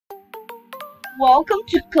Welcome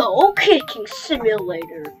to Goal Kicking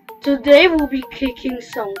Simulator. Today we'll be kicking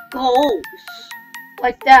some goals.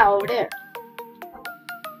 Like that over there.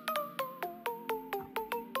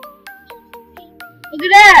 Look at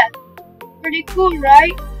that! Pretty cool,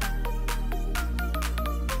 right?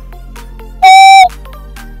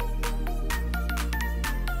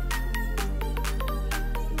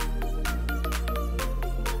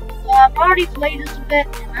 I've already played this a bit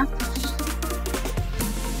and I'm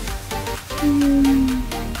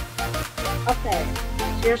okay,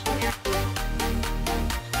 seriously,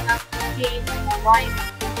 not the game right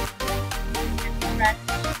friend's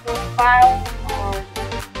profile or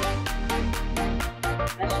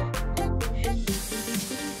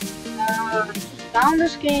found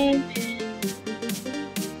this game and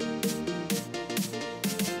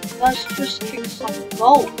let's just kick some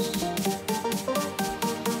goals.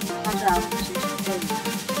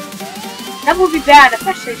 That would be bad if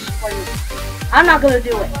I say spoilers. I'm not gonna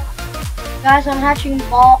do it. Guys, I'm hatching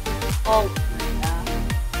ball. Oh my god.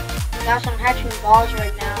 Guys, I'm hatching balls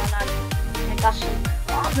right now and I got some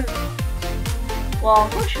problems. Well,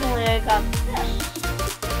 unfortunately, I got this.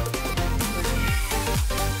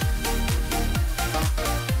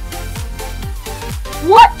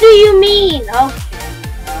 What do you mean? Okay.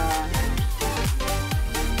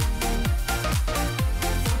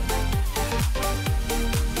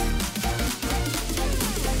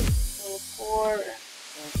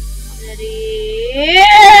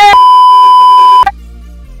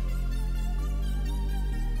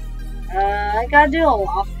 I gotta do a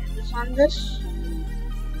lot of focus on this.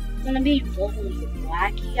 It's gonna be really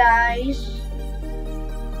wacky, guys.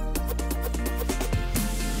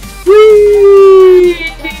 Whee!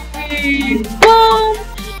 Boom!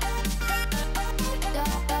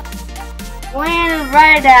 Landed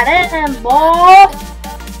right at it, boy.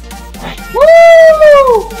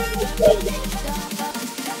 Woo!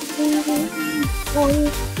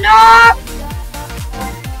 No!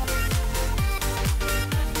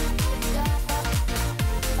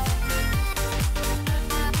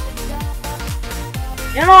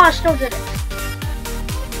 You know, I still did it.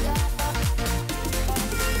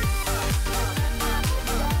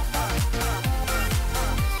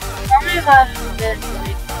 Sorry if I did it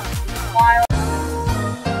for a while.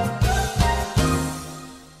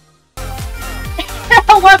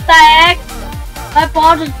 What the heck? My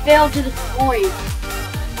ball just fell to the void.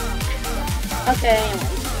 Okay,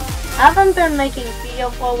 anyways. I haven't been making a video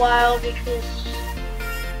for a while because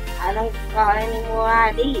I don't got any more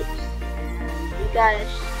ideas. You guys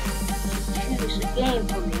choose a game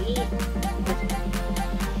for me.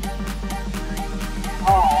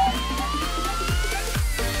 Oh.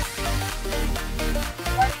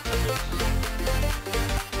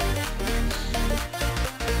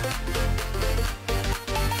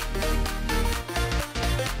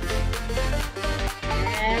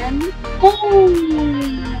 And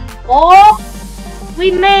boom! Oh,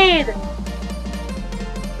 we made it!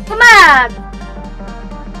 Come on!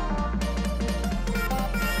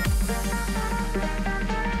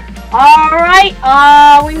 Alright,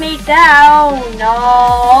 we made that.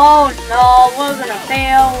 Oh no, we're gonna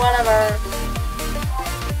fail, whatever.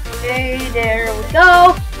 Okay, there we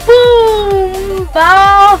go. Boom!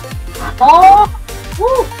 Ball! Ball!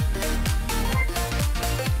 Woo!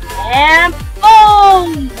 And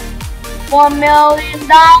boom! $1 million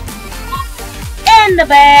in the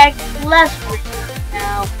bag. Let's breathe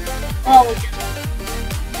now. Oh, we just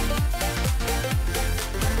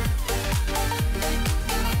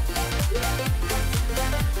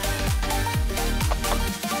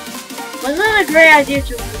was it a great idea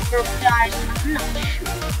to regroup, guys? I'm not sure.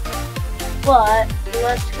 But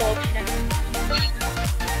let's go check.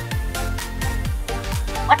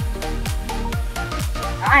 What?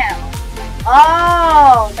 I am.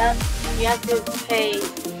 Oh, that's you have to pay $12.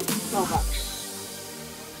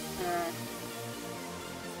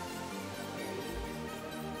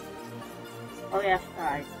 Oh yeah,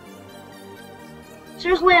 right.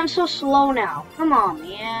 Seriously, I'm so slow now. Come on,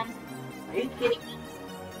 man. Are you kidding me?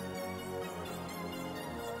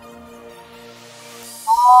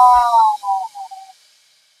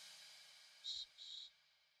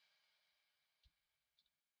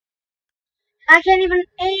 I can't even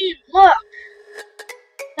aim. Look.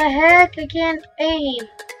 The heck? I can't aim.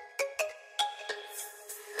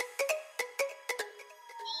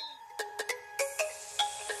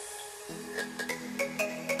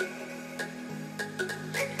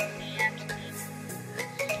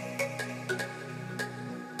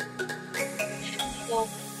 Go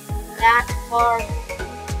that far.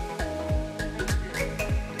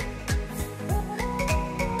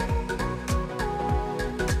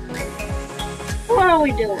 how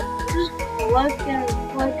we do it. Just looking and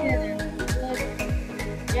looking and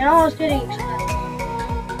looking. You know, it's getting expensive.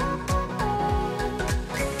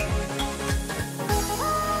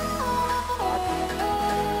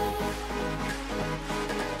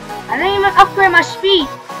 I didn't even upgrade my speed.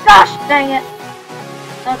 Gosh dang it.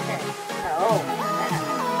 Okay. Oh.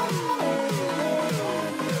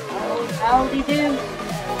 Howdy do.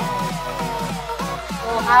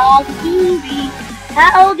 Oh, howdy doody.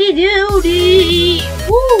 Howdy doody.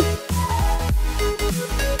 Woo.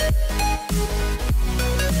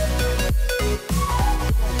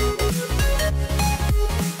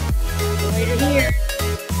 Way to here.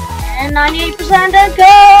 And 98% to go.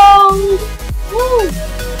 Woo.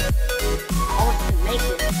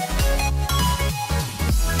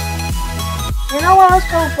 You know what? Let's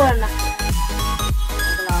go for enough.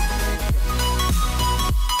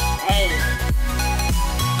 Hey.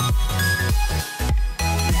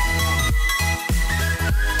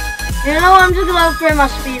 You know what? I'm just gonna upgrade my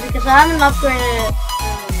speed because I haven't upgraded it.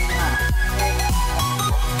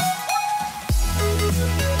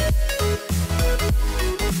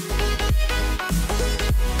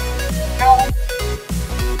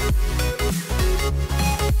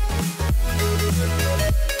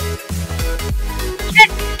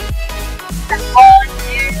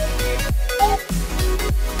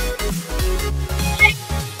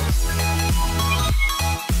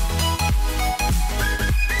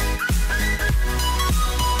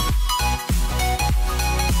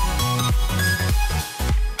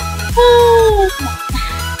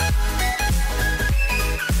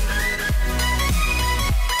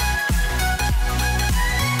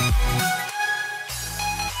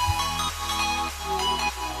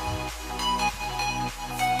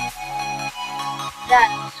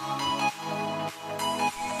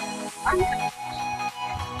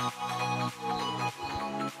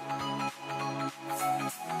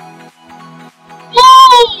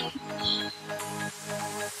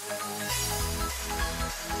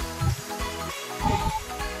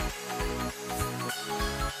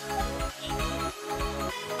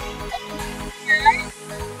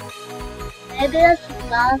 Maybe that's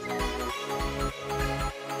not.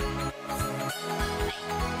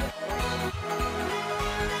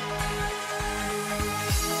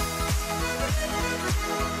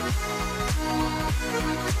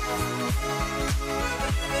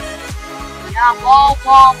 Yeah,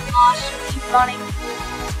 ball, keep running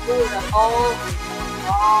through the hole.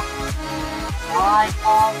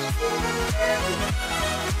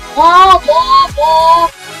 Ball,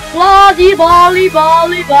 blah, dee, bally,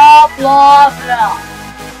 blah, blah, blah.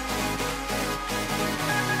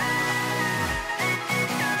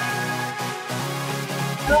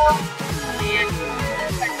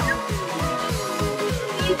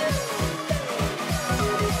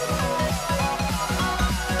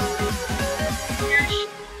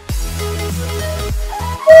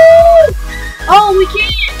 Oh, we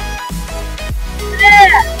can't!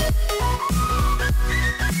 Yeah!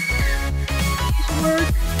 This work.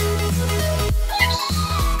 Yes!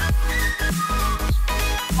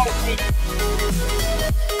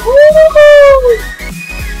 Woo!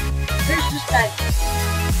 There's this guy.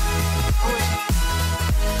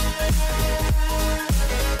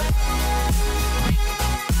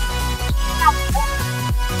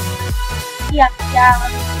 Yeah.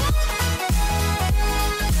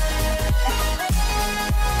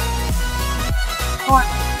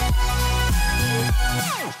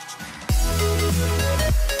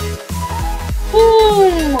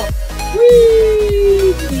 Boom!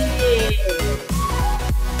 Whee!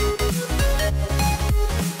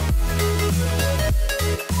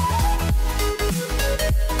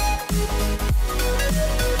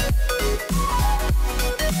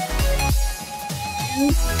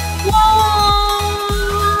 Whoa!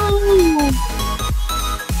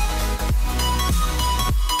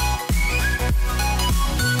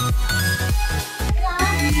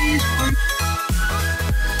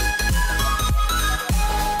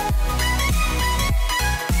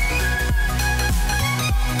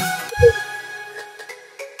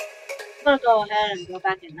 I'm gonna go ahead and go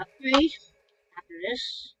back and upgrade after this.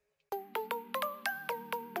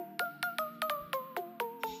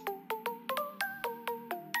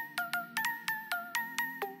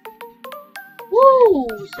 Woo!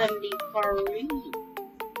 73.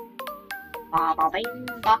 Ba ba bing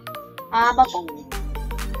ba ba boom.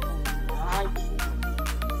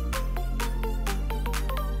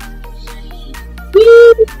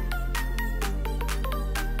 Woo!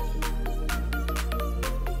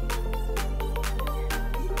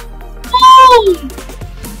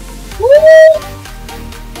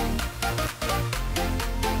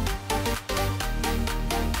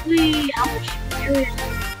 how much area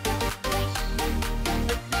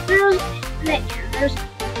there's infinite here. There's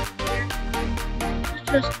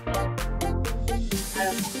just I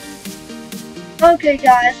don't know. Okay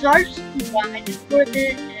guys, so I just recorded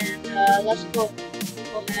it and let's go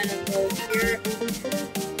ahead and go here.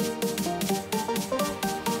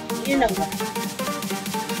 You know what?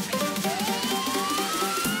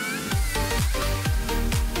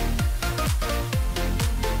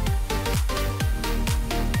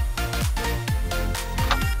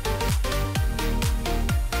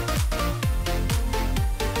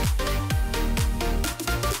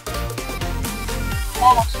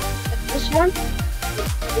 Almost pick this one.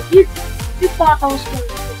 If you thought I was going to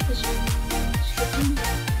pick this one.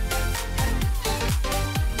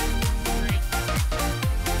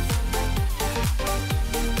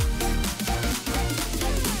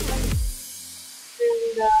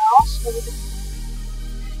 And also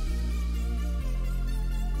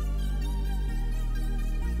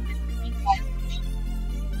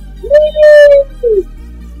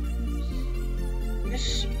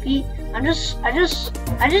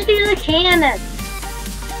I just need a cannon.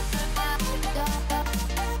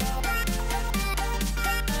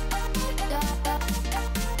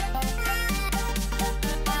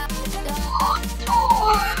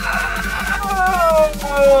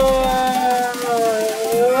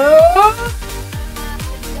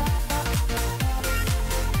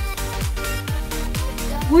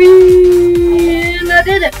 Whee! And I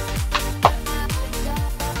did it.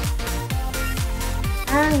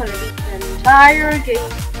 I'm gonna beat the entire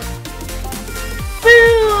game.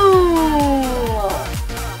 Boom!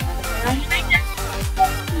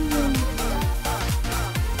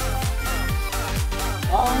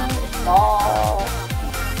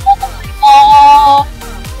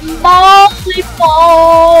 Volleyball!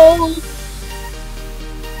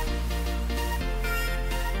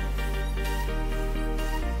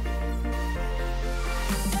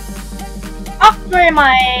 Upgrade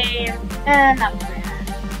my and upgrade.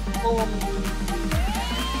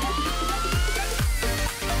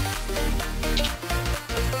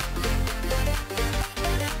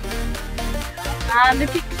 Time to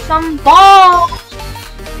kick some balls.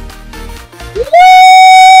 Woo!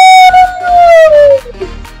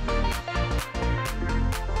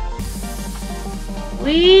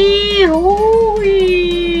 Wee hoo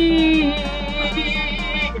wee.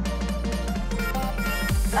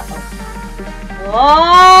 Oh!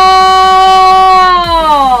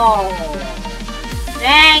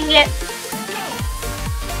 Dang it!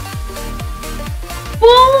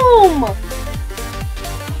 Boom!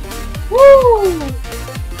 Woo!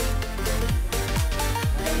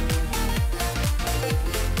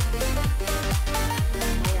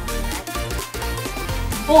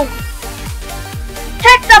 Boom!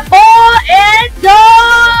 Take the ball and go!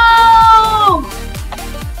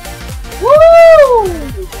 Woo!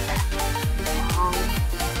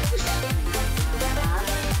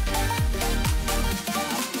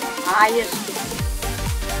 Highest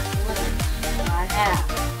limit I have.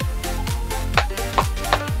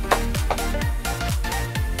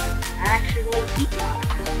 Actually beat my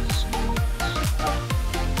house.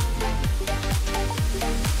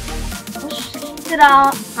 Let's keep it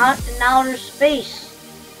out in outer space.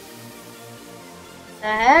 The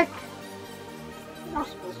heck? That's not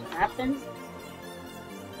supposed to happen.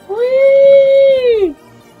 Whee!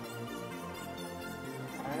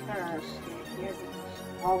 I'm gonna stay here because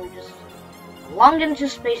while we just long into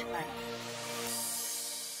space back.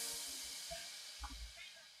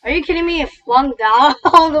 Are you kidding me? It flung down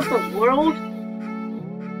all of the world?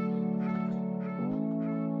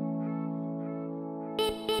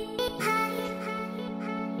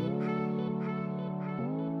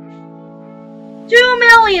 $2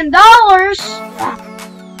 million? I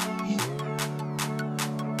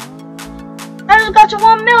just got to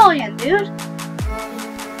 1 million, dude.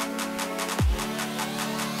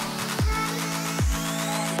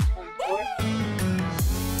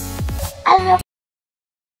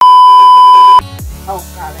 Oh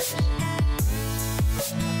god,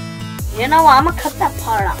 you know what? I'm gonna cut that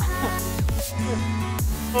part out.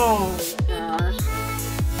 Oh gosh.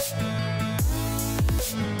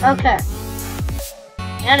 Okay.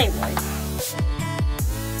 Anyway.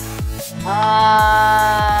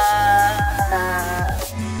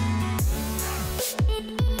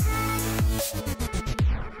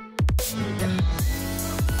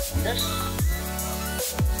 This.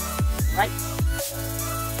 Right.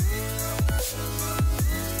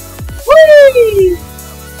 Whee!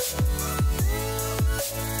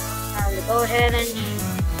 Time to go ahead and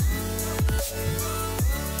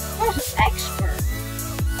where's Expert?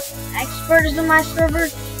 Expert is in my server.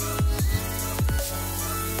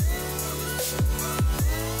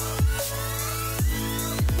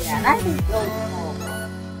 sad. I didn't really know.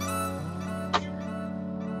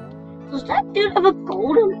 Does that dude have a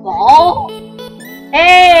golden ball?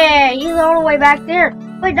 Hey, he's all the way back there.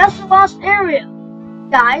 Wait, that's the lost area.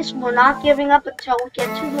 Guys, we're not giving up until we get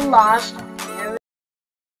to the lost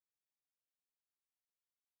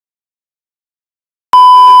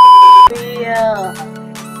area.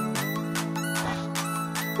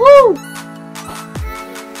 Woo!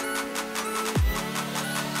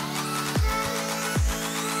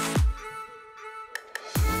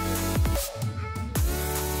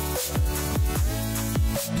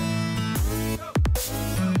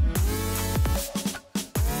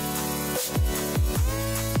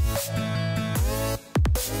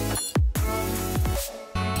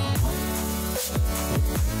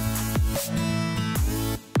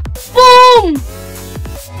 Boom!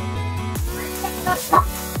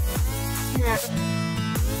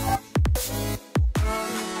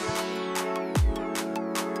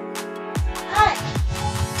 Hi.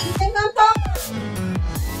 You think I'm talking?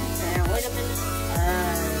 Wait a minute.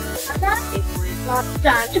 I'm not. It's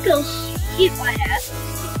time to go sleep, I have.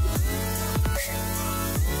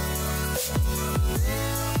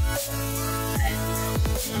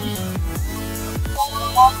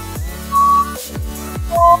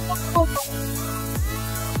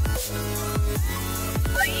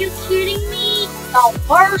 Are you kidding me? The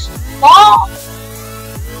worst ball!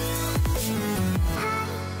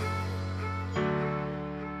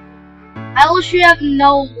 I literally have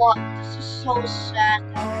no luck. This is so sad,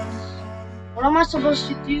 guys. What am I supposed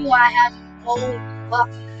to do? I have no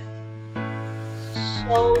luck.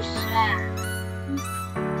 So sad.